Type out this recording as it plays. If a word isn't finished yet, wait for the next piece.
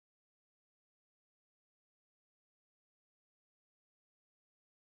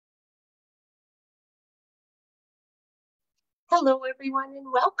Hello, everyone, and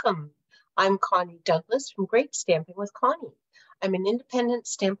welcome. I'm Connie Douglas from Great Stamping with Connie. I'm an independent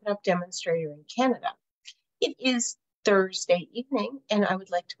Stampin' Up! Demonstrator in Canada. It is Thursday evening, and I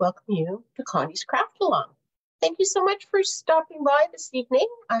would like to welcome you to Connie's Craft Along. Thank you so much for stopping by this evening.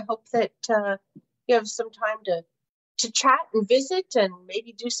 I hope that you have some time to chat and visit and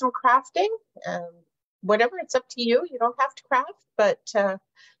maybe do some crafting. Whatever, it's up to you. You don't have to craft, but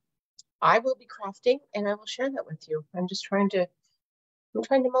I will be crafting and I will share that with you. I'm trying to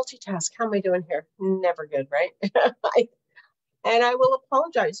multitask. How am I doing here? Never good, right? And I will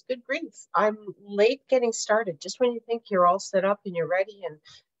apologize. Good grief. I'm late getting started. Just when you think you're all set up and you're ready, and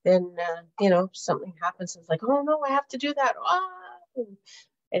then, something happens. It's like, oh no, I have to do that. Ah!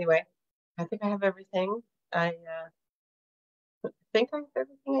 Anyway, I think I have everything. I think I have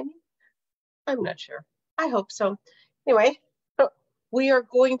everything I need. I'm not sure. I hope so. Anyway, we are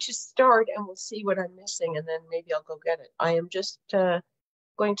going to start and we'll see what I'm missing, and then maybe I'll go get it. I am just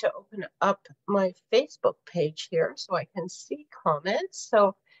going to open up my Facebook page here so I can see comments.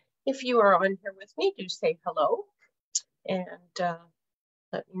 So if you are on here with me, do say hello and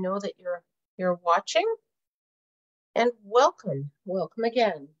let me know that you're watching. And welcome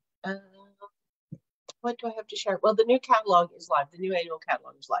again. What do I have to share? Well, the new catalog is live. The new annual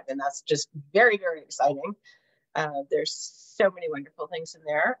catalog is live, and that's just very, very exciting. There's so many wonderful things in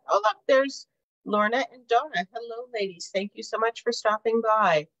there. Oh, look, there's Lorna and Donna. Hello, ladies. Thank you so much for stopping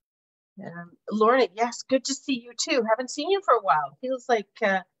by. Lorna, yes, good to see you too. Haven't seen you for a while. Feels like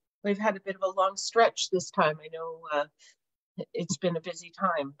we've had a bit of a long stretch this time. I know it's been a busy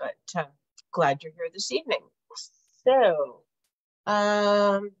time, but glad you're here this evening. So,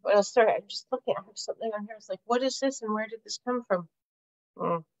 what else? Sorry, I'm just looking. I have something on here. It's like, what is this and where did this come from?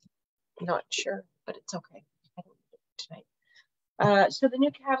 Not sure, but it's okay. I don't do it tonight. So the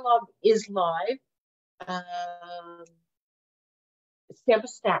new catalog is live. Stamp a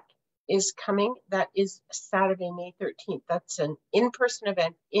Stack is coming. That is Saturday, May 13th. That's an in-person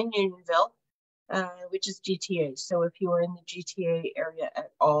event in Unionville, which is GTA. So if you are in the GTA area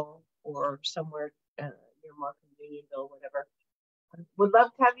at all or somewhere near Markham, Unionville, whatever, would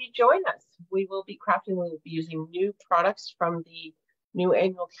love to have you join us. We will be crafting, we will be using new products from the new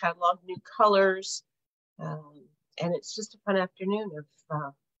annual catalog, new colors, and it's just a fun afternoon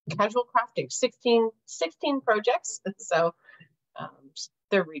of casual crafting. 16 projects, so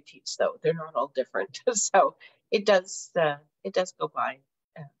they're repeats though. They're not all different. So it does go by.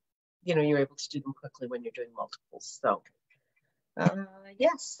 You're able to do them quickly when you're doing multiples. So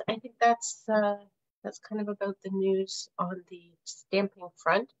yes, I think that's kind of about the news on the stamping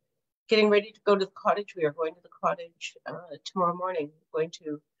front. Getting ready to go to the cottage. We are going to the cottage tomorrow morning. We're going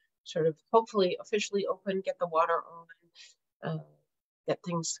to sort of hopefully officially open, get the water on, get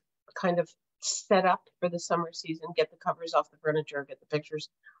things kind of set up for the summer season, get the covers off the furniture, get the pictures.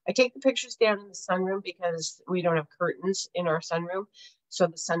 I take the pictures down in the sunroom because we don't have curtains in our sunroom, so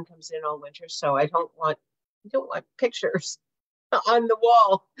the sun comes in all winter. So I don't want pictures on the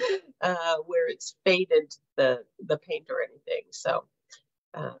wall where it's faded the paint or anything. So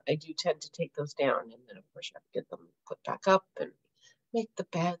I do tend to take those down, and then of course you have to get them put back up and make the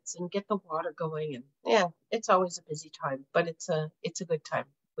beds and get the water going. And yeah, it's always a busy time, but it's a good time.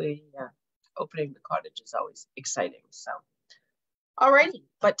 Opening the cottage is always exciting. So, alrighty,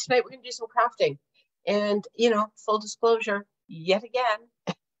 but tonight we're gonna do some crafting, and full disclosure, yet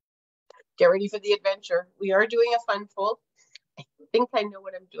again, get ready for the adventure. We are doing a fun fold. I think I know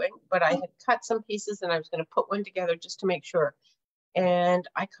what I'm doing, but I had cut some pieces and I was going to put one together just to make sure. And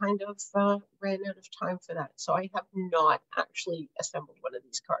I kind of ran out of time for that. So I have not actually assembled one of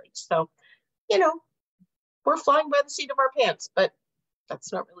these cards. So, we're flying by the seat of our pants, but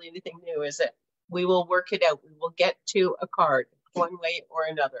that's not really anything new, is it? We will work it out. We will get to a card one way or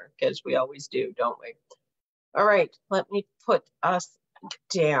another, because we always do, don't we? All right, let me put us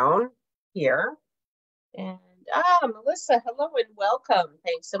down here. And Melissa, hello and welcome.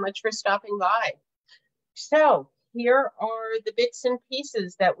 Thanks so much for stopping by. So here are the bits and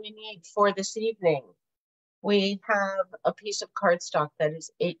pieces that we need for this evening. We have a piece of cardstock that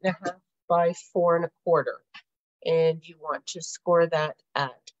is 8.5 by 4 1/4. And you want to score that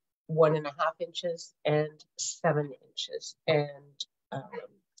at 1.5 inches and 7 inches. And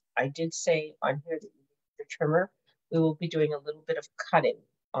I did say on here that you need your trimmer. We will be doing a little bit of cutting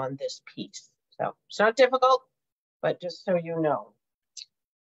on this piece. So it's not difficult, but just so you know.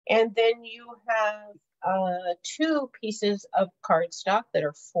 And then you have 2 pieces of cardstock that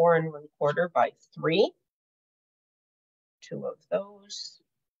are 4 1/4 by 3. 2 of those.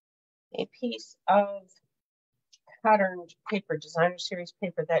 A piece of patterned paper, designer series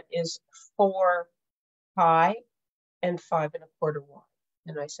paper that is 4 high and 5 1/4 wide.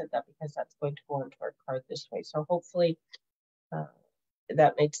 And I said that because that's going to go onto our card this way. So hopefully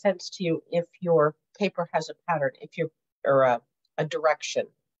that made sense to you if your paper has a pattern, if you're, or a direction.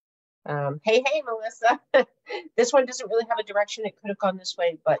 Hey, Melissa. This one doesn't really have a direction. It could have gone this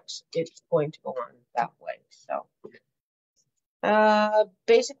way, but it's going to go on that way. So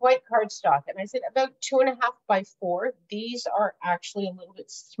basic white cardstock. And I said about 2.5 by 4. These are actually a little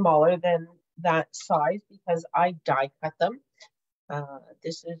bit smaller than that size because I die cut them.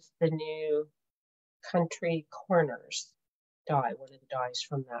 This is the new Country Corners die, one of the dies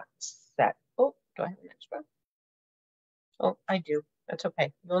from that set. Oh, do I have an extra? Oh, I do. That's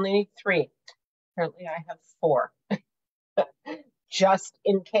okay. You only need 3. Apparently I have 4. Just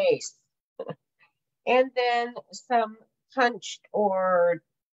in case. And then some punched or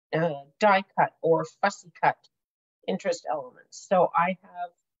die cut or fussy cut interest elements. So I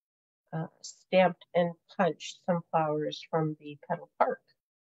have stamped and punched some flowers from the Petal Park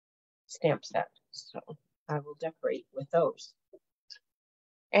stamp set. So I will decorate with those.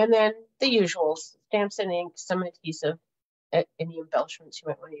 And then the usual stamps and ink, some adhesive, any embellishments you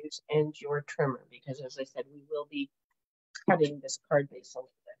might want to use, and your trimmer, because as I said, we will be cutting this card base a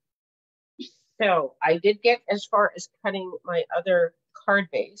little bit. So I did get as far as cutting my other card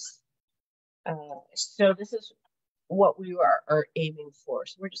base. So this is what we are aiming for.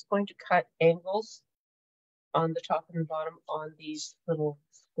 So we're just going to cut angles on the top and the bottom on these little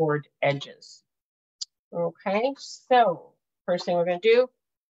scored edges. Okay, so first thing we're going to do,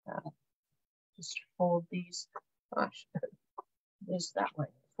 just fold these, gosh, is that way.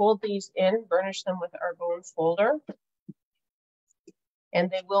 Fold these in, burnish them with our bone folder. And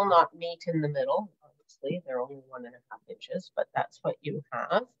they will not meet in the middle, obviously. They're only 1.5 inches, but that's what you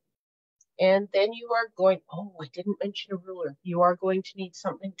have. And then you are going, oh, I didn't mention a ruler. You are going to need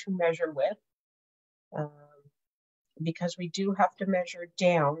something to measure with because we do have to measure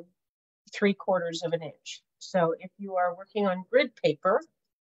down 3/4 of an inch. So if you are working on grid paper,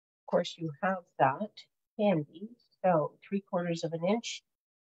 of course you have that handy. So 3/4 of an inch.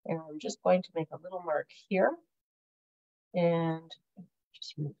 And I'm just going to make a little mark here. And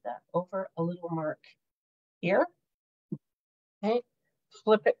just move that over, a little mark here. Okay,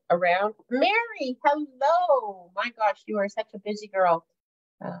 flip it around. Mary, hello. My gosh, you are such a busy girl.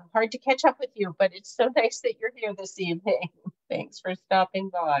 Hard to catch up with you, but it's so nice that you're here this evening. Thanks for stopping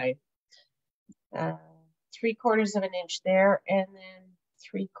by. 3/4 of an inch there, and then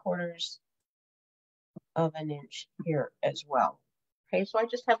 3/4 of an inch here as well. Okay, so I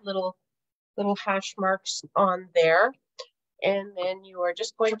just have little hash marks on there. And then you are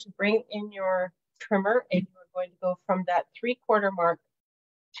just going to bring in your trimmer and you're going to go from that 3/4 mark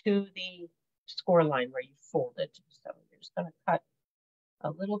to the score line where you folded. So you're just going to cut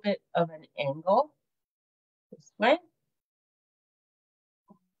a little bit of an angle this way.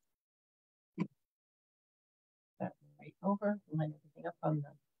 That right over, line everything up on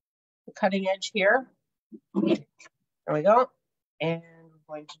the cutting edge here. There we go. And we're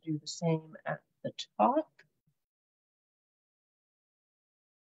going to do the same at the top.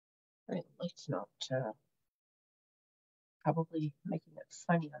 It's not probably making it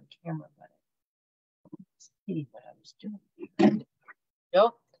funny on camera, but let's see what I was doing.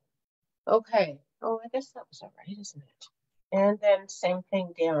 Nope. Okay. Oh, I guess that was all right, isn't it? And then same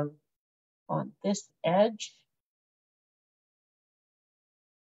thing down on this edge.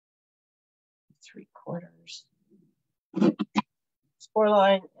 3/4 score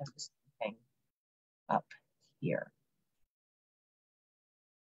line and the same thing up here.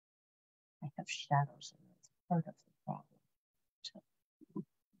 I have shadows and that's part of the problem.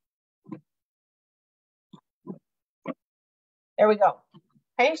 There we go.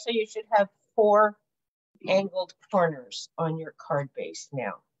 Okay, so you should have 4 angled corners on your card base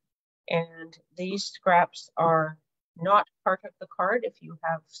now. And these scraps are not part of the card. If you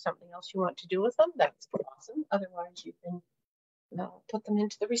have something else you want to do with them, that's awesome. Otherwise, you can put them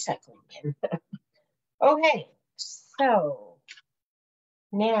into the recycling bin. Okay, so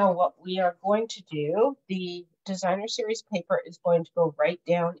now what we are going to do, the designer series paper is going to go right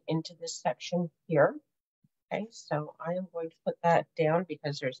down into this section here. Okay, so I am going to put that down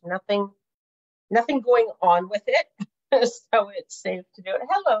because there's nothing going on with it. So it's safe to do it.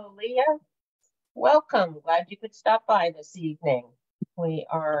 Hello, Leah. Welcome. Glad you could stop by this evening. We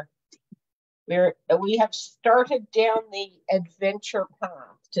have started down the adventure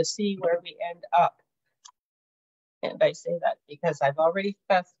path to see where we end up. And I say that because I've already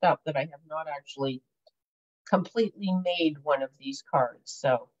fessed up that I have not actually completely made one of these cards.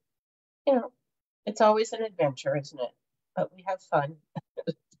 So, you know, it's always an adventure, isn't it? But we have fun.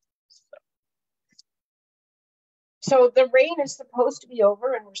 So the rain is supposed to be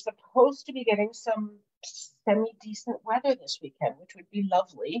over and we're supposed to be getting some semi-decent weather this weekend, which would be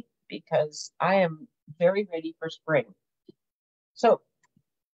lovely because I am very ready for spring. So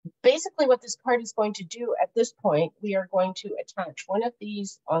basically what this card is going to do at this point, we are going to attach one of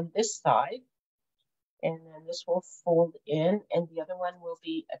these on this side, and then this will fold in, and the other one will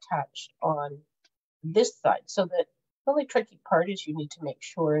be attached on this side. So that the only tricky part is you need to make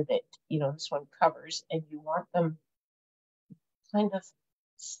sure that, you know, this one covers, and you want them kind of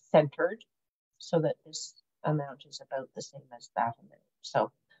centered so that this amount is about the same as that amount.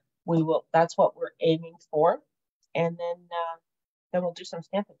 So we will, that's what we're aiming for. And then we'll do some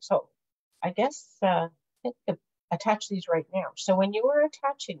stamping. So I guess I can attach these right now. So when you are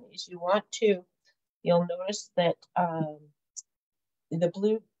attaching these, you want to, you'll notice that the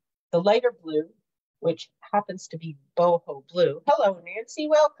blue, the lighter blue, which happens to be boho blue. Hello, Nancy,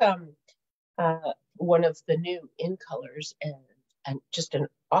 welcome. One of the new in colors, and just an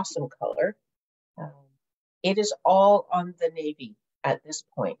awesome color. It is all on the navy at this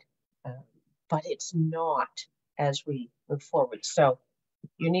point, but it's not as we move forward. So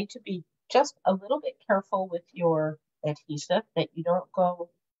you need to be just a little bit careful with your adhesive that you don't go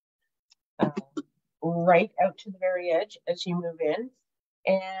right out to the very edge as you move in.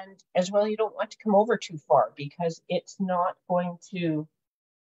 And as well, you don't want to come over too far because it's not going to,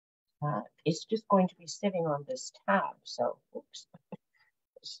 it's just going to be sitting on this tab. So, oops,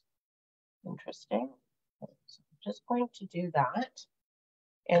 interesting. So I'm just going to do that.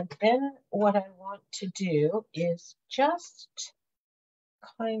 And then what I want to do is just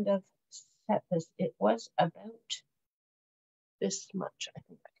kind of set this. It was about this much. I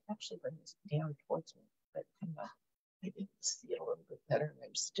think I can actually bring this down towards me, but I didn't see it a little bit better.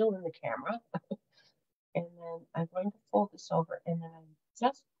 I'm still in the camera. And then I'm going to fold this over, and then I'm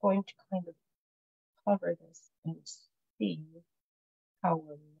just going to kind of cover this and see how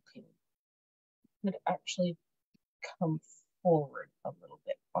we're looking. It actually come forward a little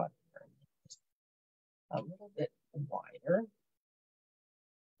bit on here, a little bit wider.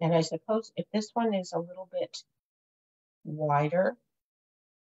 And I suppose if this one is a little bit wider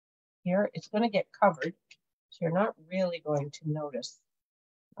here, it's going to get covered. So you're not really going to notice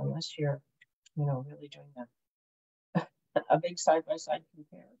unless you're, you know, really doing a big side-by-side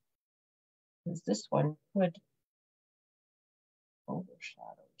compare. Because this one could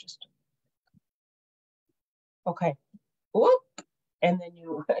overshadow just a little bit. Okay. Whoop. And then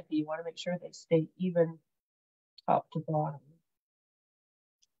you want to make sure they stay even top to bottom.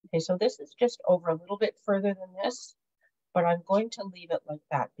 Okay, so this is just over a little bit further than this, but I'm going to leave it like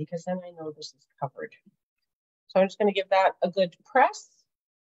that because then I know this is covered. So I'm just going to give that a good press.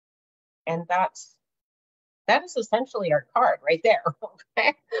 And that is essentially our card right there.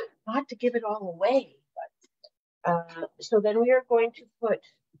 Okay, not to give it all away, but so then we are going to put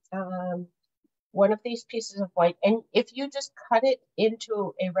one of these pieces of white, and if you just cut it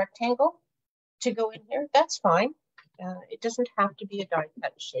into a rectangle to go in here, that's fine. It doesn't have to be a die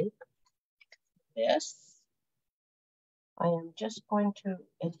cut shape. This, I am just going to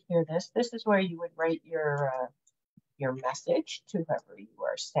adhere this. This is where you would write your message to whoever you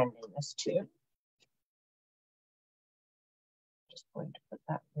are sending this to. Just going to put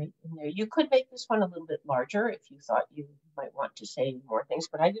that right in there. You could make this one a little bit larger if you thought you might want to say more things,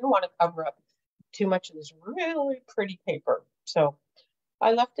 but I didn't want to cover up too much of this really pretty paper. So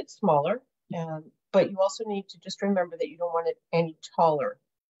I left it smaller, but you also need to just remember that you don't want it any taller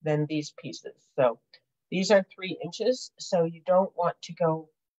than these pieces. So these are 3 inches, so you don't want to go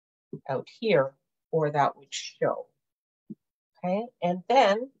out here or that would show. Okay, and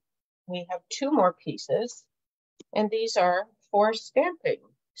then we have 2 more pieces, and these are for stamping.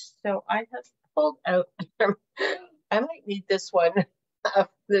 So I have pulled out, I might need this one,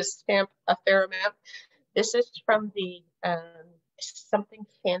 this stamp a fair amount. This is from the Something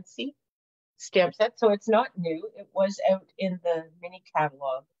Fancy stamp set. So it's not new. It was out in the mini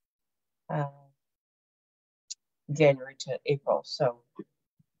catalog January to April. So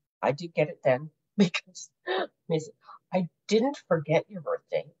I did get it then because I didn't forget your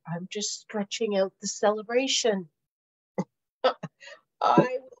birthday. I'm just stretching out the celebration.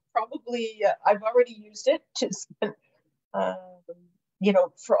 I will probably, I've already used it to send, you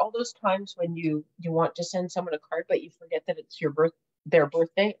know, for all those times when you want to send someone a card, but you forget that it's their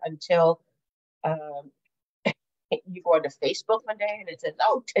birthday until you go onto Facebook one day and it says,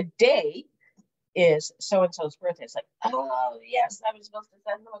 oh, today is so-and-so's birthday. It's like, oh, yes, I was supposed to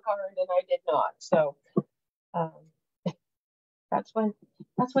send them a card and I did not. So that's when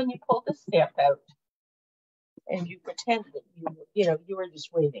you pull the stamp out and you pretend that you were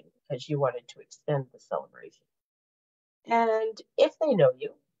just waiting because you wanted to extend the celebration. And if they know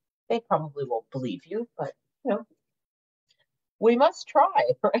you, they probably won't believe you, but we must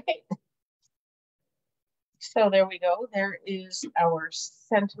try, right? So there we go. There is our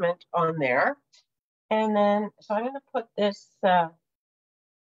sentiment on there. And then, so I'm going to put this, I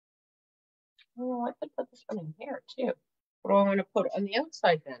could put this one in here too. What do I want to put on the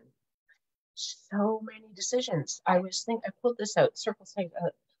outside then? So many decisions. I pulled this out, circle side.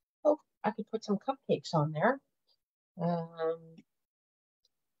 Oh, I could put some cupcakes on there.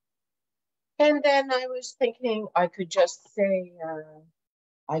 And then I was thinking I could just say,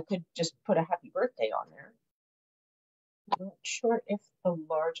 I could just put a happy birthday on there. I'm not sure if I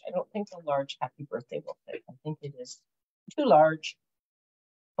don't think the large happy birthday will fit. I think it is too large,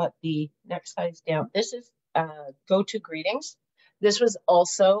 but the next size down. This is Go To Greetings. This was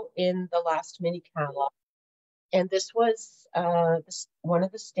also in the last mini catalog. And this was one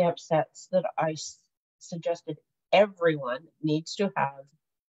of the stamp sets that I suggested everyone needs to have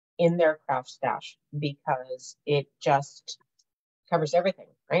in their craft stash because it just covers everything,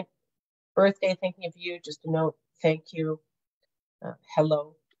 right? Birthday, thinking of you, just a note, thank you,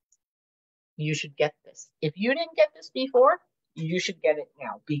 hello, you should get this. If you didn't get this before, you should get it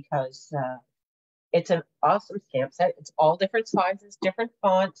now because it's an awesome stamp set. It's all different sizes, different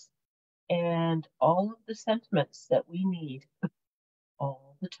fonts, and all of the sentiments that we need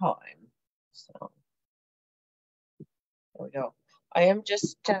all the time. So there we go. I am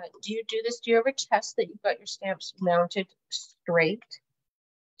just, do you do this? Do you ever test that you've got your stamps mounted straight?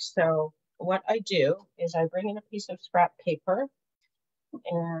 So what I do is I bring in a piece of scrap paper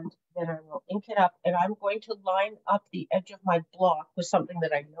and then I will ink it up, and I'm going to line up the edge of my block with something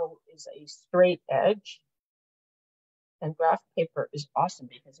that I know is a straight edge. And graph paper is awesome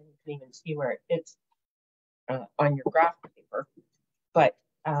because then you can even see where it fits on your graph paper. But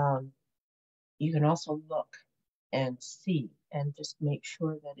you can also look and see and just make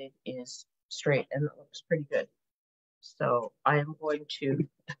sure that it is straight, and it looks pretty good. So I am going to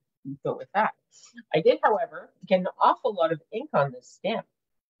go with that. I did, however, get an awful lot of ink on this stamp.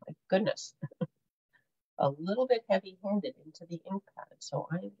 My goodness. A little bit heavy-handed into the ink pad. So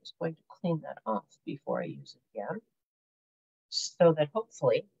I am just going to clean that off before I use it again, so that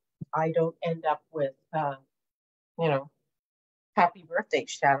hopefully I don't end up with, happy birthday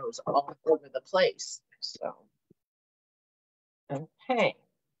shadows all over the place. So, okay.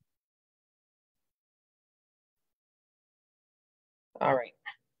 All right.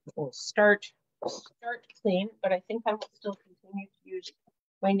 We'll start clean, but I think I will still continue to use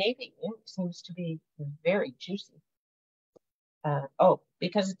my navy ink. Seems to be very juicy.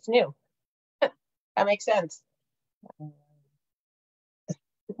 Because it's new. That makes sense.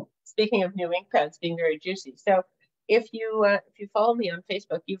 Speaking of new ink pads being very juicy, so if you follow me on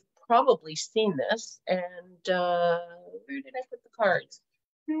Facebook, you've probably seen this. And where did I put the cards?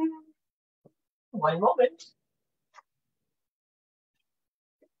 One moment.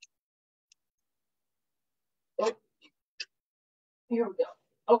 Oh, here we go.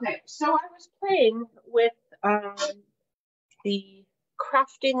 Okay, so I was playing with the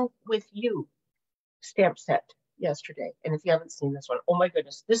Crafting with You stamp set yesterday. And if you haven't seen this one, oh my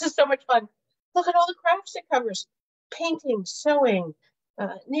goodness, this is so much fun. Look at all the crafts it covers. Painting, sewing,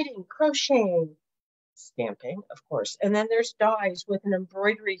 knitting, crocheting, stamping, of course. And then there's dies with an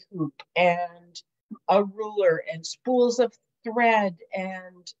embroidery hoop and a ruler and spools of thread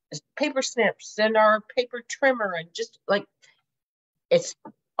and paper snips and our paper trimmer, and just like, it's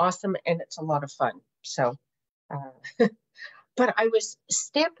awesome and it's a lot of fun. So, but I was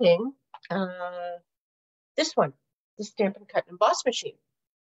stamping this one, the Stampin' Cut and Emboss machine,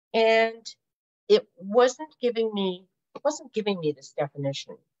 and it wasn't giving me this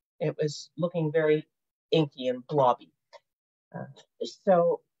definition. It was looking very inky and blobby.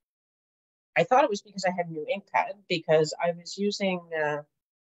 So I thought it was because I had a new ink pad, because I was using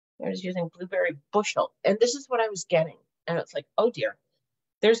Blueberry Bushel, and this is what I was getting. And it's like, oh dear,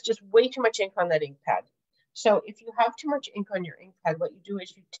 there's just way too much ink on that ink pad. So if you have too much ink on your ink pad, what you do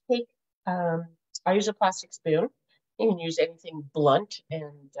is you take, I use a plastic spoon. You can use anything blunt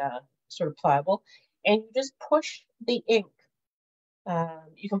and sort of pliable, and you just push the ink.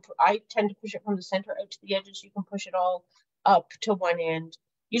 I tend to push it from the center out to the edges. You can push it all up to one end.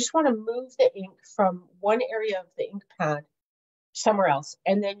 You just want to move the ink from one area of the ink pad somewhere else,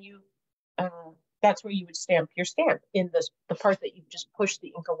 and then that's where you would stamp your stamp, in the part that you just push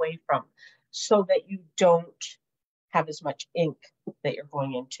the ink away from, so that you don't have as much ink that you're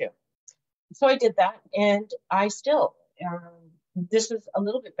going into. So I did that, and I still, this was a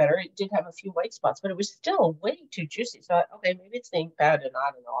little bit better. It did have a few white spots, but it was still way too juicy. So I thought, okay, maybe it's the ink pad, and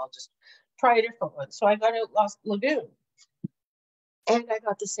I don't know, I'll just try a different one. So I got out Lost Lagoon. And I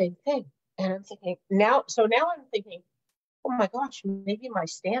got the same thing. And I'm thinking now, so now I'm thinking, oh my gosh, maybe my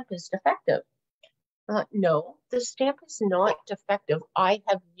stamp is defective. No, the stamp is not defective. I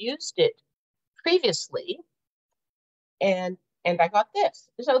have used it previously, and I got this.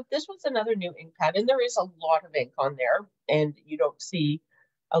 So this was another new ink pad, and there is a lot of ink on there, and you don't see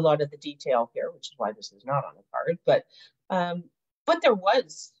a lot of the detail here, which is why this is not on the card. But there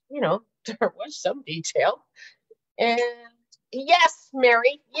was, there was some detail. And yes,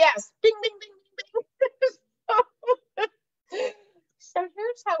 Mary, yes, bing, bing, bing, bing, bing. So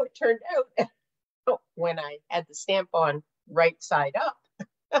here's how it turned out. When I had the stamp on right side up,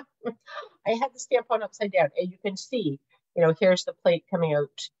 I had the stamp on upside down, and you can see, here's the plate coming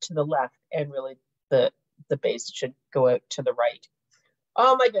out to the left, and really the base should go out to the right.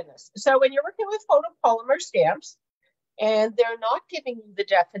 Oh my goodness. So when you're working with photopolymer stamps and they're not giving you the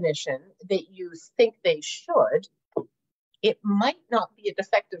definition that you think they should, it might not be a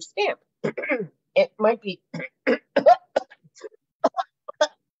defective stamp. It might be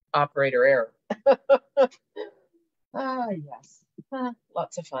operator error. Yes.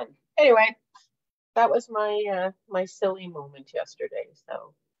 Lots of fun. Anyway, that was my my silly moment yesterday.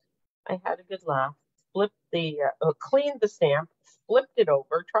 So I had a good laugh. Cleaned the stamp, flipped it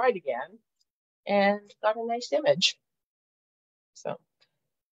over, tried again, and got a nice image. So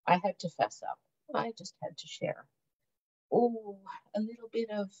I had to fess up. I just had to share. Oh, a little bit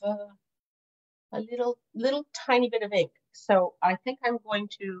of a little tiny bit of ink. So I think I'm going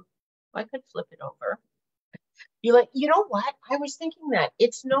to. I could flip it over. You know what? I was thinking that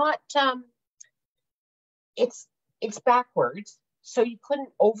it's not. It's backwards, so you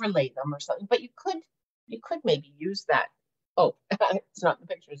couldn't overlay them or something. But you could maybe use that. Oh, it's not in the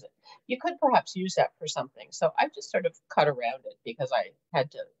picture, is it? You could perhaps use that for something. So I've just sort of cut around it because I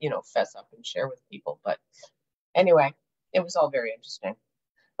had to, fess up and share with people. But anyway, it was all very interesting.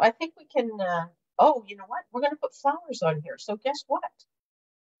 I think we can, oh, you know what? We're going to put flowers on here. So guess what?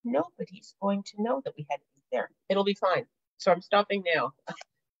 Nobody's going to know that we had ink there. It'll be fine. So I'm stopping now.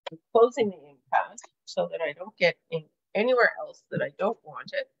 I'm closing the ink pad so that I don't get ink anywhere else that I don't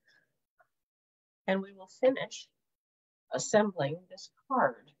want it. And we will finish assembling this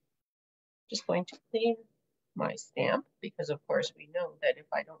card. Just going to clean my stamp because, of course, we know that if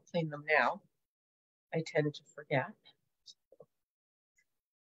I don't clean them now, I tend to forget.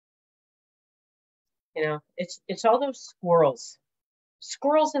 It's all those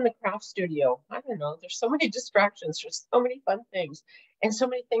squirrels in the craft studio. I don't know. There's so many distractions. There's so many fun things and so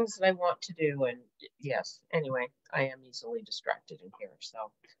many things that I want to do. And yes, anyway, I am easily distracted in here.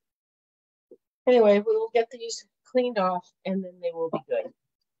 So anyway, we will get these cleaned off and then they will be good.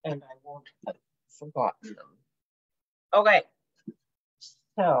 And I won't have forgotten them. Okay.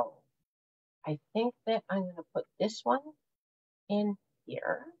 So I think that I'm going to put this one in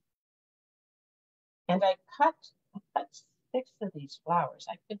here. And I cut 6 of these flowers.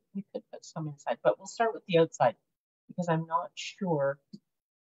 We could put some inside, but we'll start with the outside because I'm not sure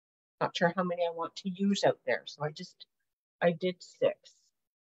how many I want to use out there. So I did 6.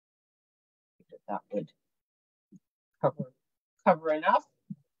 That would cover enough.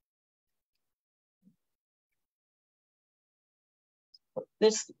 Put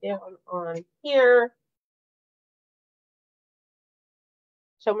this down on here.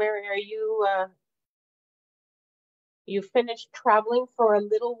 So Mary, are you finished traveling for a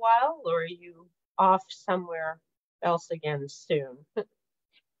little while, or are you off somewhere else again soon?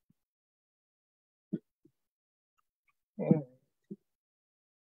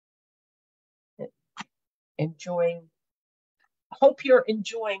 Hope you're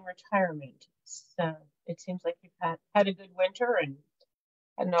enjoying retirement. So it seems like you've had a good winter and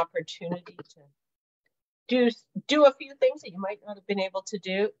had an opportunity to do a few things that you might not have been able to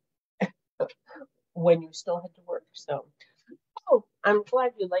do when you still had to work. So, oh, I'm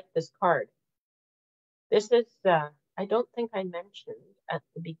glad you like this card. This is, I don't think I mentioned at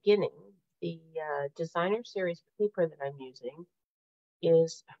the beginning, the designer series paper that I'm using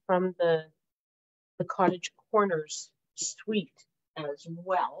is from the Cottage Corners suite as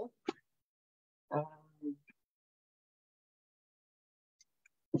well.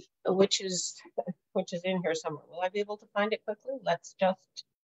 Which is in here somewhere. Will I be able to find it quickly?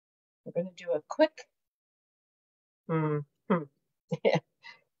 We're going to do a quick.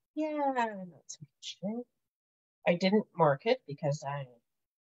 Yeah, not so much. I didn't mark it because I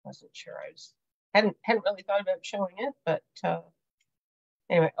wasn't sure. Hadn't really thought about showing it, but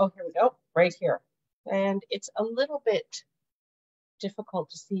anyway. Oh, here we go, right here, and it's a little bit difficult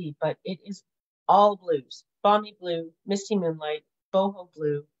to see, but it is all blues: Balmy Blue, Misty Moonlight, Boho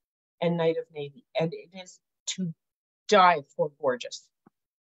Blue, and Night of Navy, and it is to die for gorgeous.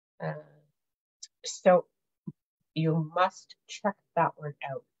 So you must check that one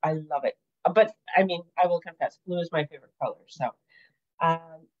out. I love it. But I mean, I will confess, blue is my favorite color. So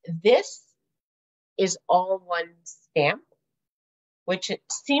this is all one stamp, which it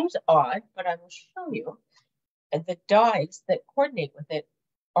seems odd, but I will show you. And the dies that coordinate with it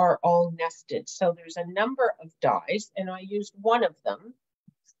are all nested. So there's a number of dies, and I used one of them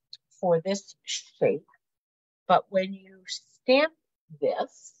for this shape. But when you stamp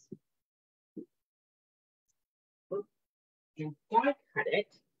this, and die cut it,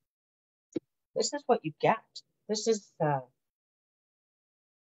 this is what you get. This is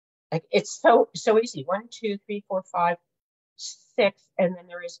like it's so easy. 1, 2, 3, 4, 5, 6, and then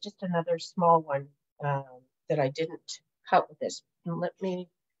there is just another small one that I didn't cut with this. And let me.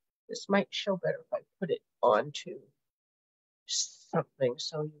 This might show better if I put it onto something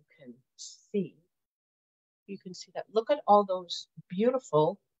so you can see. You can see that. Look at all those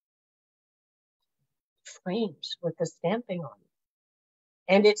beautiful frames with the stamping on.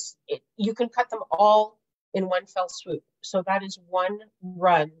 And you can cut them all in one fell swoop. So that is one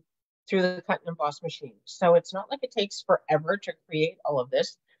run through the cut and emboss machine. So it's not like it takes forever to create all of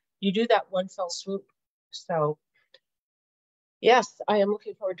this. You do that one fell swoop. So yes, I am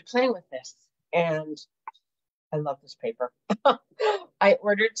looking forward to playing with this. And I love this paper. I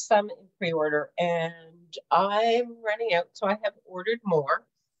ordered some in pre-order and I'm running out. So I have ordered more.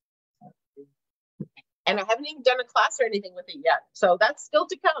 And I haven't even done a class or anything with it yet. So that's still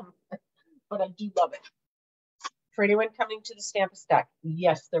to come. But I do love it. For anyone coming to the Stamp-A-Stack,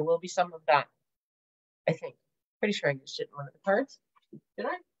 yes, there will be some of that. I think. Pretty sure I used it in one of the cards. Did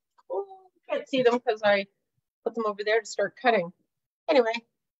I? Oh, can't see them because I put them over there to start cutting. Anyway,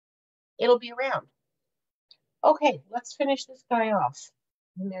 it'll be around. Okay, let's finish this guy off.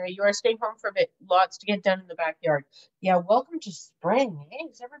 Mary, you are staying home for a bit. Lots to get done in the backyard. Yeah, welcome to spring. Hey,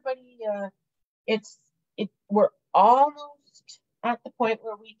 is everybody we're almost at the point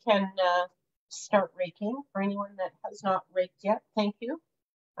where we can start raking. For anyone that has not raked yet, thank you.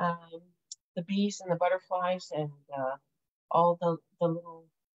 The bees and the butterflies and all the little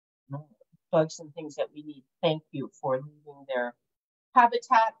bugs and things that we need. Thank you for leaving their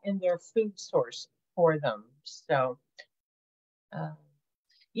habitat and their food source for them. So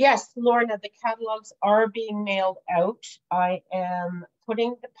yes, Lorna, the catalogs are being mailed out. I am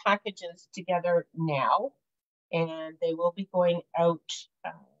putting the packages together now, and they will be going out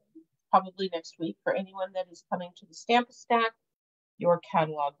probably next week. For anyone that is coming to the Stamp-A-Stack, your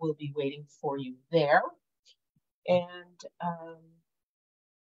catalog will be waiting for you there. And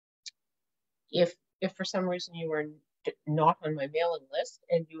if for some reason you are not on my mailing list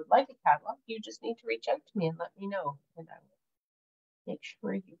and you would like a catalog, you just need to reach out to me and let me know, and I will make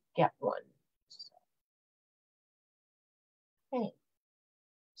sure you get one. Okay.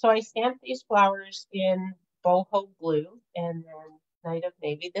 So I stamped these flowers in boho blue and then Night of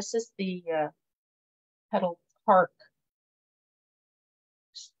Navy. This is the Petal Park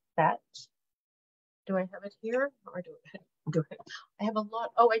set. Do I have it here or do I have a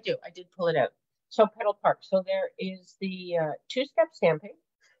lot? Oh, I do. I did pull it out. So Petal Park. So there is the two-step stamping,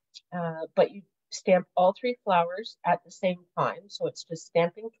 but you stamp all 3 flowers at the same time. So it's just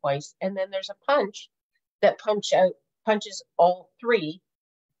stamping twice. And then there's a punch that punches all 3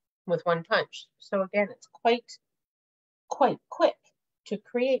 with one punch. So again, it's quite quick to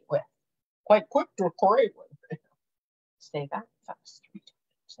create with. Quite quick to create with. Say that fast 3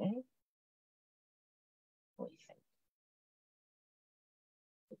 times, eh? What do you think?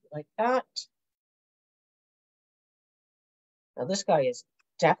 Like that. Now this guy is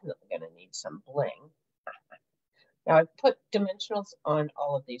definitely going to need some bling. Now I've put dimensionals on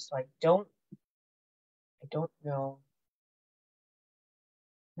all of these, so I don't know.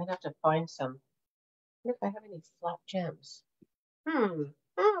 I might have to find some. I wonder if I have any flat gems.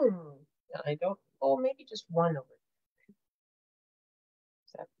 I don't. Oh, maybe just one over.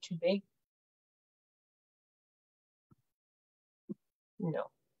 Is that too big?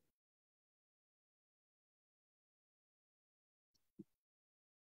 No.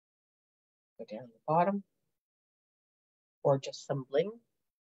 Go down the bottom. Or just some bling.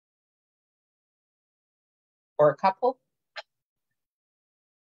 Or a couple.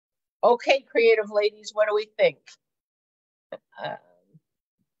 Okay, creative ladies, what do we think?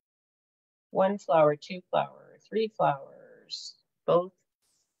 1 flower, 2 flower, 3 flowers, both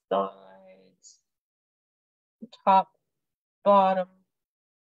sides, top, bottom.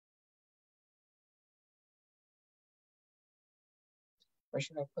 Or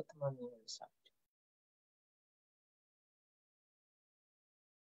should I put them on the inside?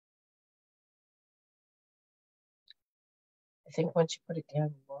 I think once you put it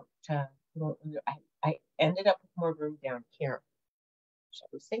down, I ended up with more room down here. So I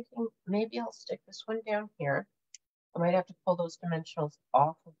was thinking maybe I'll stick this one down here. I might have to pull those dimensionals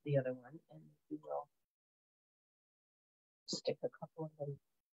off of the other one, and we will stick a couple of them.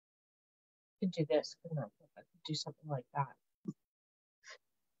 I could do this, couldn't I? If I could do something like that.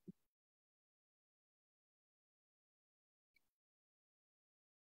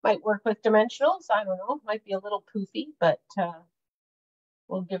 Might work with dimensionals. I don't know. Might be a little poofy, but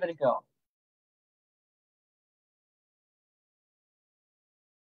we'll give it a go.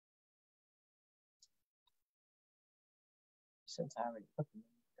 Since I already put them in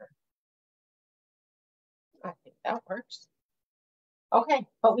here. I think that works. Okay,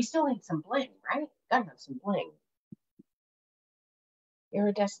 but we still need some bling, right? Gotta have some bling.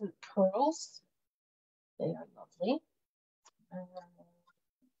 Iridescent pearls. They are lovely.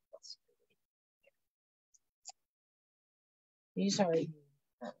 These are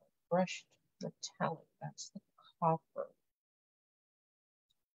brushed metallic. That's the copper.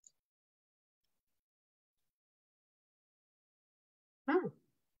 It's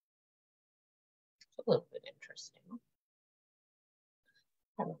a little bit interesting.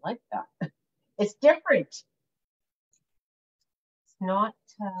 I kind of like that. It's different. It's not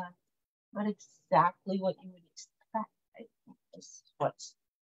exactly what you would expect. I think this is what's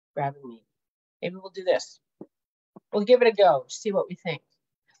grabbing me. Maybe we'll do this. We'll give it a go. See what we think.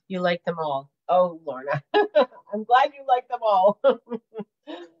 You like them all. Oh, Lorna. I'm glad you like them all.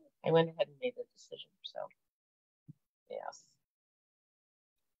 I went ahead and made the decision. So, yes.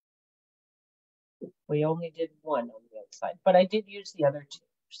 We only did one on the outside, but I did use the other two.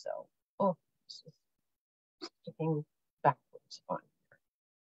 So, oh, this is sticking backwards on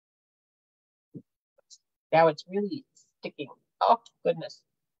here. Now it's really sticking. Oh, goodness.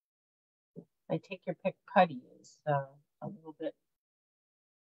 I take your pick putty is a little bit,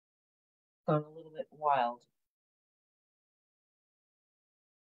 gone a little bit wild.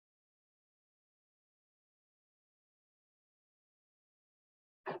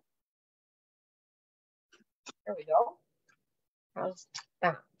 There we go. How's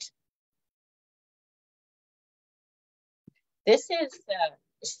that? This is a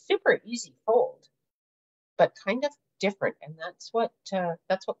super easy fold, but kind of different, and that's what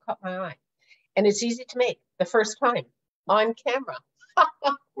caught my eye. And it's easy to make the first time on camera.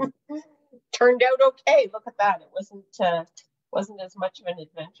 Turned out okay. Look at that. It wasn't as much of an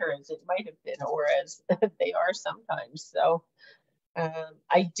adventure as it might have been, or as they are sometimes. So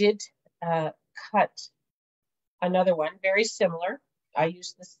I did cut another one very similar. I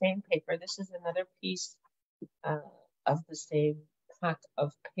used the same paper. This is another piece of the same pack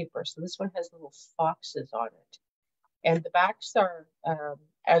of paper. So this one has little foxes on it. And the backs are,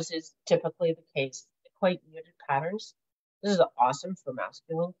 as is typically the case, quite muted patterns. This is awesome for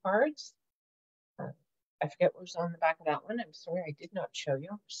masculine cards. I forget what was on the back of that one. I'm sorry, I did not show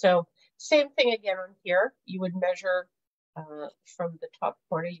you. So same thing again on here. You would measure from the top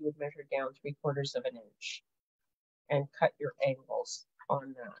corner, you would measure down 3/4 of an inch and cut your angles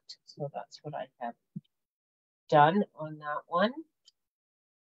on that. So that's what I have done on that one.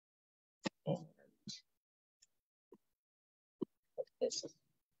 And put this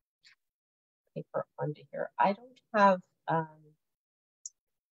paper onto here. I don't have a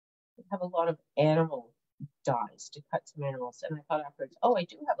lot of animal dies to cut some animals, and I thought afterwards, oh, I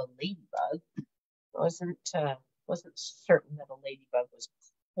do have a ladybug. I wasn't certain that a ladybug was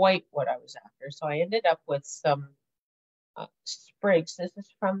quite what I was after, so I ended up with some sprigs. This is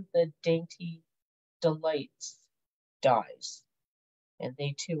from the Dainty Delights dies, and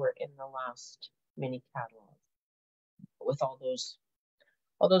they too are in the last mini catalog with all those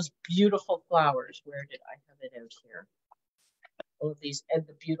beautiful flowers. Where did I have it out here? All of these, and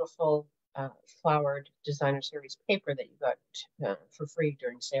the beautiful flowered designer series paper that you got for free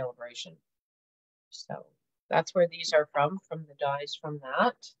during Celebration. So that's where these are from the dies from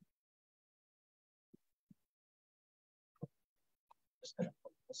that. Just going to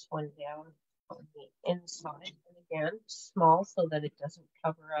put this one down on the inside, and again, small so that it doesn't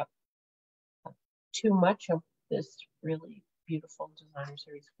cover up too much of this really beautiful designer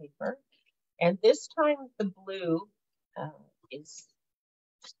series paper. And this time the blue is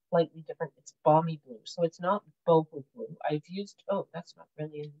slightly different. It's balmy blue, so it's not boho blue. I've used, oh, that's not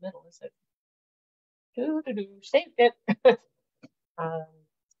really in the middle, is it? Saved it.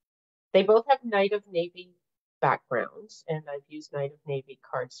 They both have Night of Navy backgrounds, and I've used Night of Navy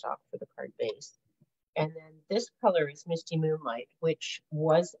cardstock for the card base. And then this color is Misty Moonlight, which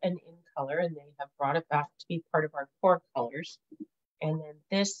was an in color, and they have brought it back to be part of our core colors. And then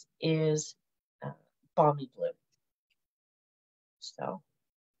this is Balmy Blue. So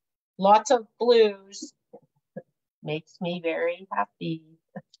lots of blues makes me very happy.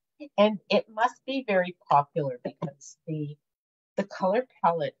 And it must be very popular because the color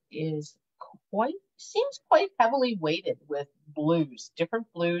palette is seems quite heavily weighted with blues, different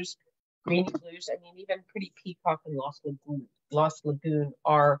blues, greeny blues. I mean, even Pretty Peacock and Lost Lagoon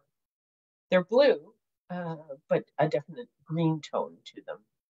they're blue, but a definite green tone to them.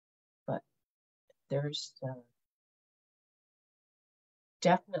 But there's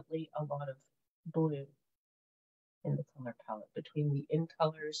definitely a lot of blue in the color palette between the in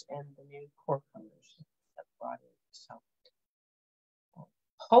colors and the new core colors that brought in. So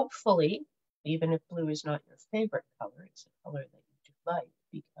hopefully, even if blue is not your favorite color, it's a color that you do like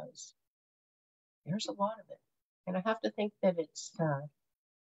because there's a lot of it. And I have to think that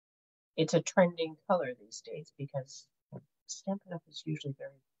it's a trending color these days because Stampin' Up! Is usually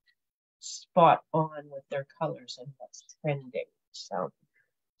very spot on with their colors and what's trending. So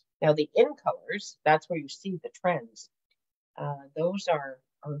now the in colors, that's where you see the trends. Those are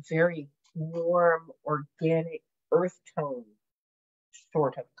very warm, organic, earth tone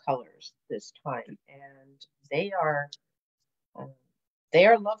sort of colors this time, and they are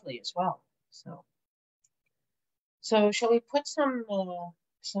lovely as well. So shall we put some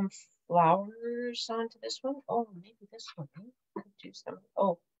flowers onto this one? Oh, maybe this one. Could do some.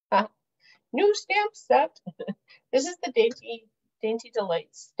 Oh, new stamp set. This is the Dainty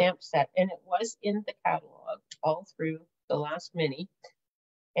Delights stamp set, and it was in the catalog all through the last mini.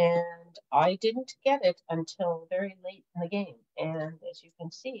 And I didn't get it until very late in the game. And as you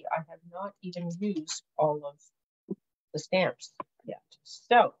can see, I have not even used all of the stamps yet.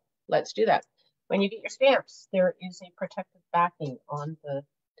 So let's do that. When you get your stamps, there is a protective backing on the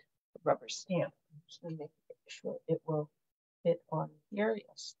rubber stamp. I'm just going to make sure it will fit on here.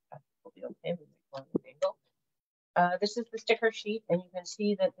 Yes, that will be okay. We make one angle. This is the sticker sheet, and you can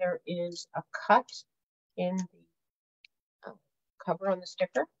see that there is a cut in the cover on the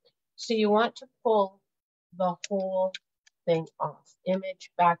sticker. So you want to pull the whole thing off. Image,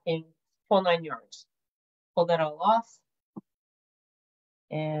 backing, whole 9 yards. Pull that all off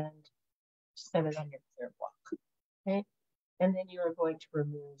and set it on your clear block. Okay, and then you are going to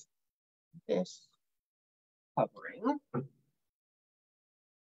remove this covering.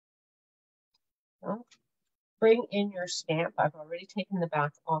 Bring in your stamp. I've already taken the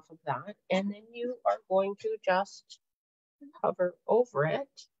back off of that, and then you are going to just hover over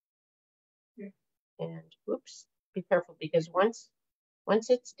it. And whoops, be careful because once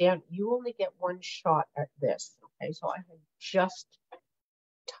it's down, you only get one shot at this. Okay, so I had just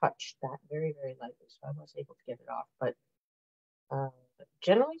touched that very, very lightly, so I was able to get it off. But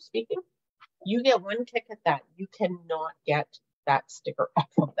generally speaking, you get one kick at that. You cannot get that sticker off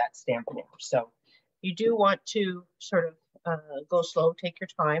of that Stampin' Up! So you do want to sort of go slow, take your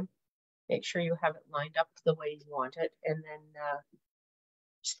time, make sure you have it lined up the way you want it, and then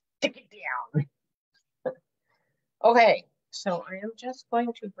stick it down. Okay, so I am just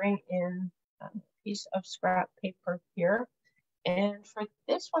going to bring in a piece of scrap paper here. And for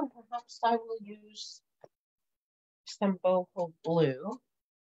this one, perhaps I will use some boho blue.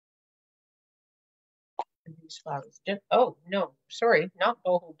 And these flowers. Oh, no, sorry, not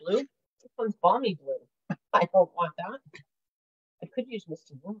boho blue. This one's balmy blue. I don't want that. I could use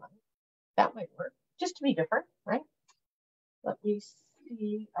Misty Moonlight. That might work, just to be different, right? Let me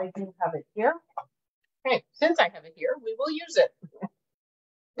see. I do have it here. Okay, since I have it here, we will use it.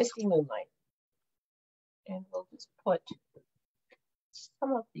 Misty Moonlight. And we'll just put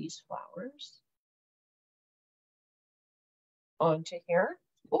some of these flowers onto here.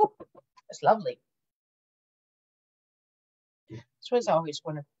 Oh, that's lovely. This was always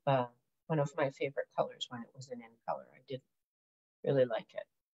one of my favorite colors when it was an in color. I did really like it.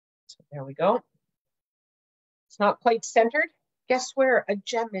 So there we go. It's not quite centered. Guess where a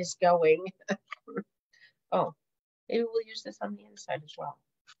gem is going? Oh, maybe we'll use this on the inside as well.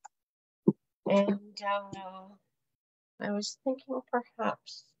 And I was thinking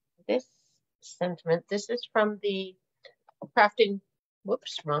perhaps this sentiment. This is from the Crafting,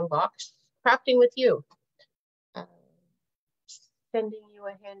 whoops, wrong box. Crafting with You. Sending you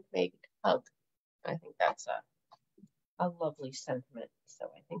a handmade hug. I think that's a lovely sentiment. So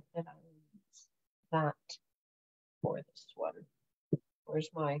I think that I will use that for this one. Where's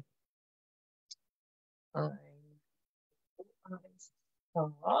my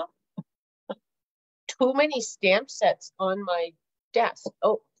too many stamp sets on my desk.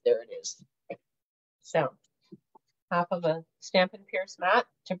 Oh, there it is. So half of a Stampin' Pierce mat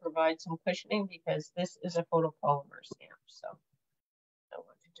to provide some cushioning because this is a photopolymer stamp. So I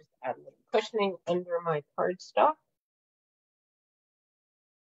want to just add a little cushioning under my cardstock.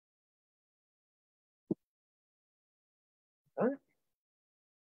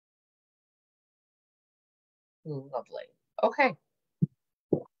 Lovely. Okay.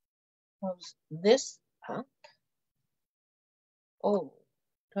 Close this up. Oh,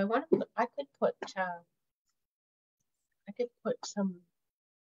 do I want to put, I could put some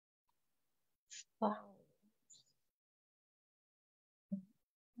flowers.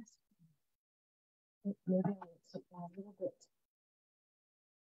 Maybe I'll put a little bit.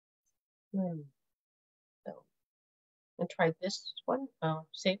 So, and try this one. Oh,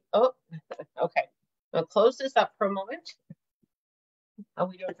 see. Oh, okay. I'll close this up for a moment. How are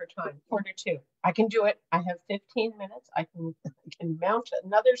we doing for time? 4:45. I can do it. I have 15 minutes. I can mount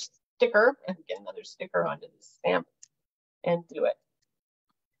another sticker and get another sticker onto the stamp and do it.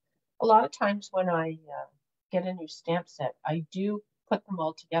 A lot of times when I get a new stamp set, I do put them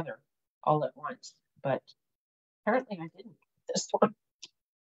all together all at once, but apparently I didn't with this one.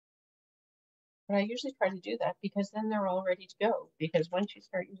 But I usually try to do that because then they're all ready to go. Because once you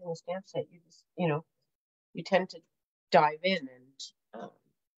start using a stamp set, you just, you tend to dive in and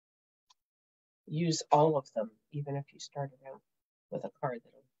use all of them, even if you started out with a card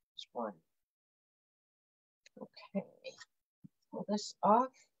that was one. Okay, pull this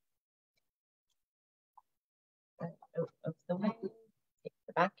off. Out of the way, take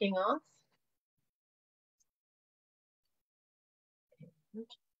the backing off.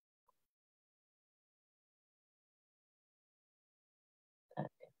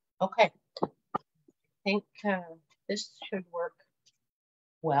 Okay, I think this should work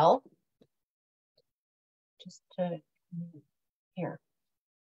well. Just to here.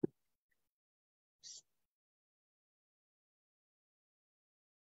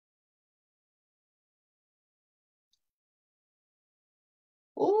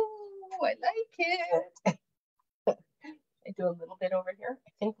 Ooh, I like it. I do a little bit over here.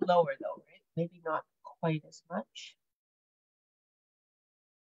 I think lower though, right? Maybe not quite as much.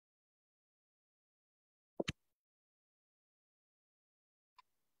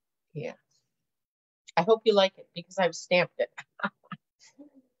 Yeah. I hope you like it because I've stamped it. I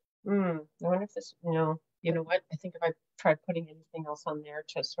wonder if this, you know what? I think if I tried putting anything else on there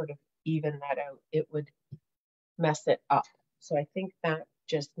to sort of even that out, it would mess it up. So I think that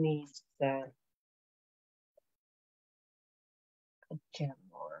just needs a gem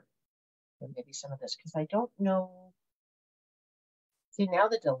or maybe some of this because I don't know. See, now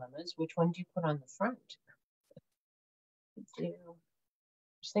the dilemma is which one do you put on the front? I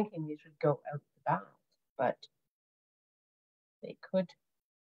was thinking these would go out the back, but they could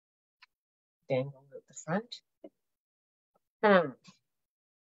dangle out the front.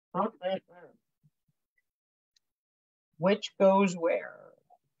 Which goes where?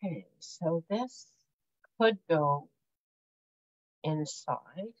 Okay, so this could go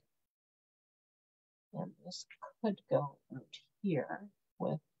inside, and this could go out here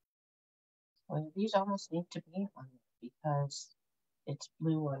with, well, these almost need to be on there because it's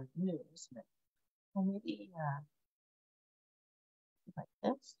blue on blue, isn't it? Well, maybe like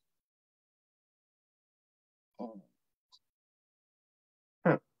this.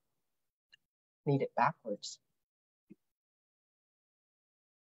 And, need it backwards.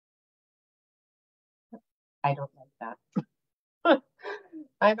 I don't like that.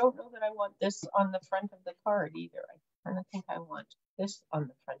 I don't know that I want this on the front of the card either. I kind of think I want this on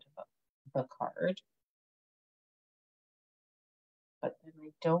the front of the card. But then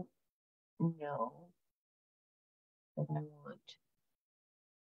I don't know that I want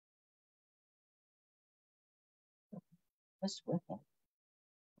this with it.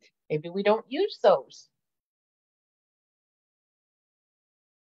 Maybe we don't use those.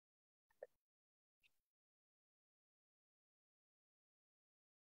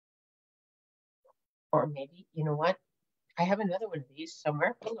 Or maybe, you know what? I have another one of these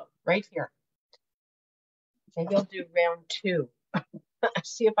somewhere. Oh, look, right here. Maybe I'll do round 2.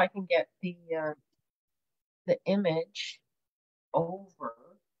 See if I can get the image over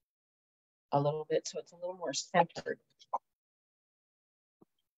a little bit so it's a little more centered.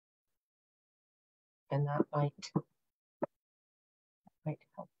 And that might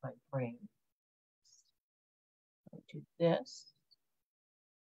help my brain. I'll do this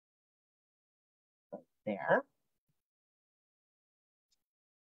right there.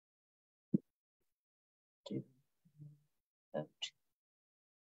 Do that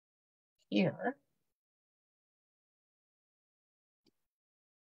here.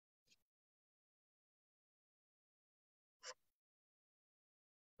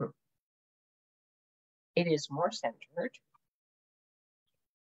 It is more centered.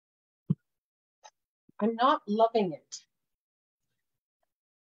 I'm not loving it.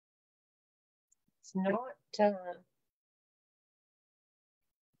 It's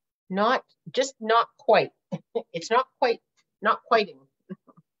not just not quite It's not quieting.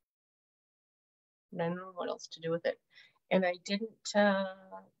 I don't know what else to do with it. And I didn't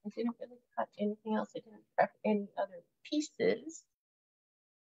really cut anything else. I didn't prep any other pieces.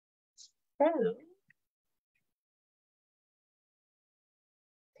 So I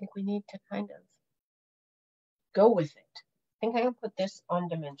think we need to kind of go with it. I think I'm gonna put this on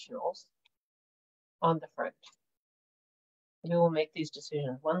dimensionals on the front. We will make these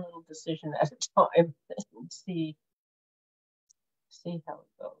decisions one little decision at a time and see how it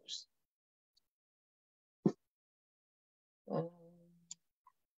goes.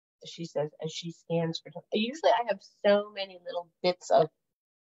 She says as she scans for time. Usually I have so many little bits of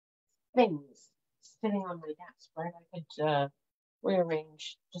things sitting on my desk, right? I could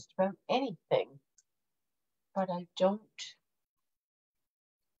rearrange just about anything, but I don't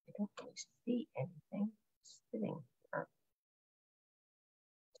really see anything sitting here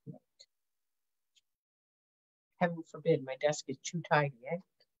tonight. Heaven forbid my desk is too tidy, eh?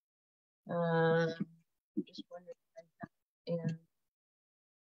 Just wondering if I have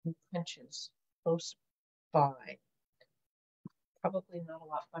any punches close by. Probably not a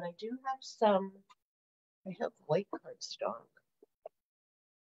lot, but I do have some. I have white cardstock.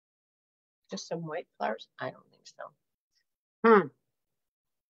 Just some white flowers? I don't think so.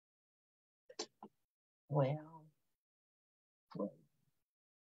 Well,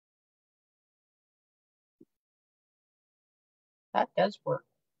 that does work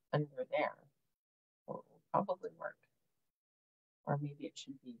under there. Or it will probably work. Or maybe it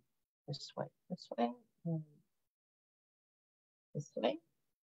should be this way. This way. This way.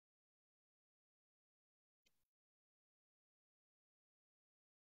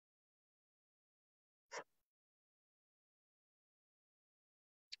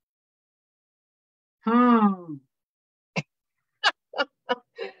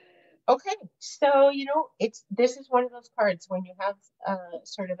 Okay, so this is one of those cards when you have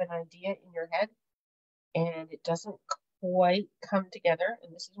sort of an idea in your head and it doesn't quite come together.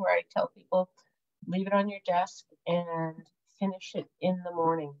 And this is where I tell people, leave it on your desk and finish it in the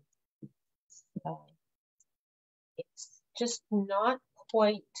morning. It's just not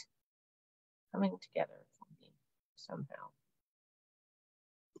quite coming together for me somehow.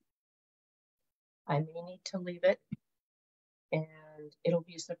 I may need to leave it, and it'll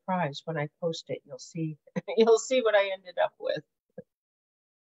be a surprise when I post it. You'll see, you'll see what I ended up with.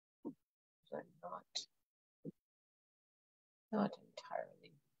 I'm not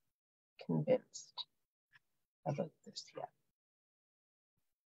entirely convinced about this yet.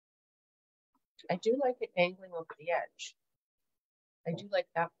 I do like it angling over the edge. I do like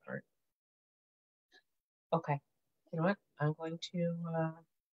that part. Okay, you know what? I'm going to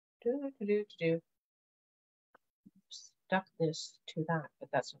stuff this to that, but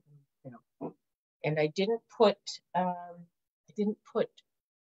that's and I didn't put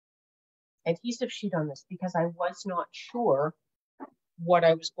adhesive sheet on this because I was not sure what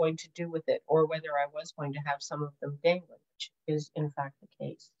I was going to do with it or whether I was going to have some of them dangling, which is in fact the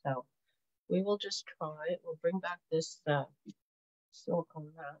case. So we will just try it. We'll bring back this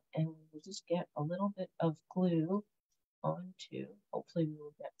silicone wrap and we'll just get a little bit of glue onto, hopefully we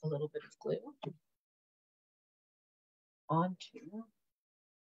will get a little bit of glue onto,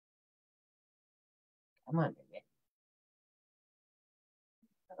 come on, baby.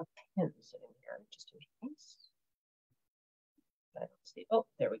 I have a pin sitting here, just in case. I don't see, oh,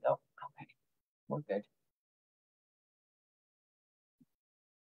 there we go. Okay, we're good.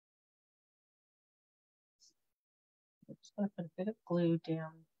 I'm just going to put a bit of glue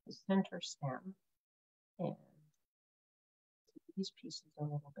down the center stem and these pieces a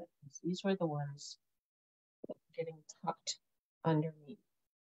little bit. These were the ones that were getting tucked underneath.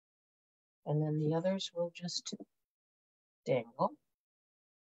 And then the others will just dangle.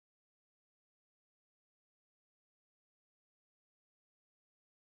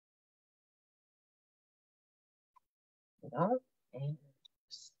 And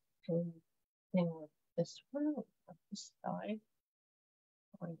same thing with this one, on this side,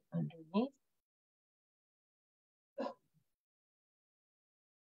 going underneath.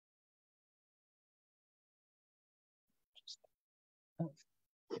 Just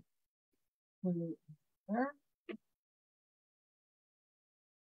glue there.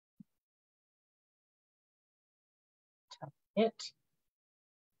 Tuck it.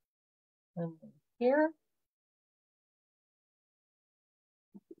 And then here.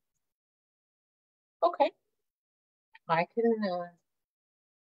 Okay. I can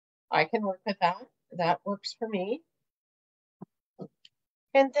work with that. That works for me.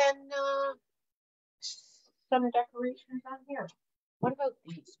 And then some decorations on here. What about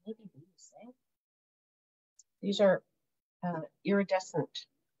these? Maybe these, eh? These are iridescent,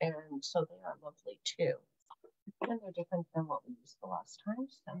 and so they are lovely too. And they're different than what we used the last time.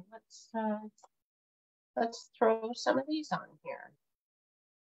 So let's throw some of these on here.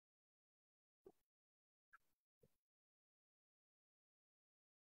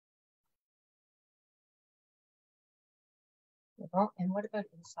 Well, and what about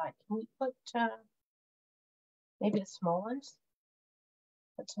inside? Can we put maybe the small ones?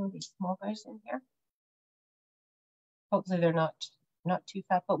 Put some of these small guys in here. Hopefully they're not too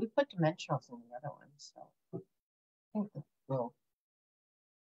fat, but we put dimensionals in the other ones, so I think that will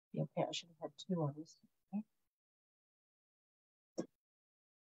be okay. I should have had two on this. Okay.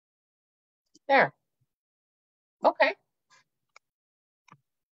 There. Okay.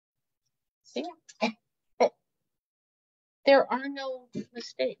 See? There are no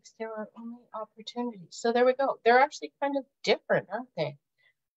mistakes. There are only opportunities. So there we go. They're actually kind of different, aren't they?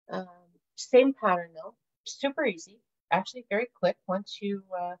 Same pattern though. Super easy. Actually very quick. Once you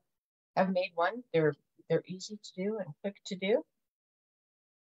have made one, they're easy to do and quick to do.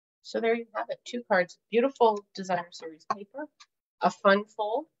 So there you have it. 2 cards. Beautiful designer series paper. A fun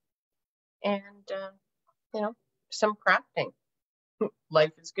fold. And you know, some crafting.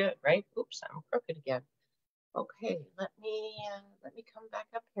 Life is good, right? Oops, I'm crooked again. Okay, let me come back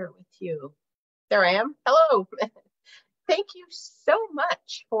up here with you. There I am. Hello. Thank you so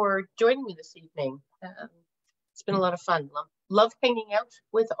much for joining me this evening. It's been a lot of fun. Love hanging out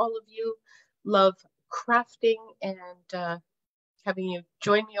with all of you. Love crafting and having you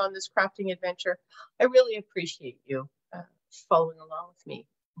join me on this crafting adventure. I really appreciate you following along with me.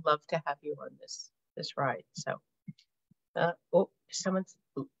 Love to have you on this ride. So, oh, someone's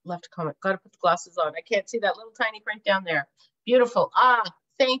left a comment. Got to put the glasses on. I can't see that little tiny print down there. Beautiful. Ah,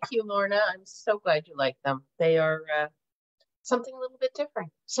 thank you, Lorna. I'm so glad you like them. They are something a little bit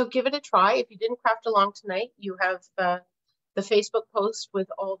different. So give it a try. If you didn't craft along tonight, you have the Facebook post with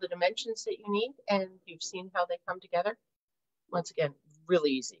all the dimensions that you need, and you've seen how they come together. Once again,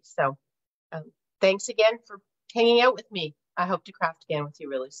 really easy. So thanks again for hanging out with me. I hope to craft again with you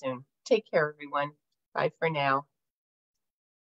really soon. Take care, everyone. Bye for now.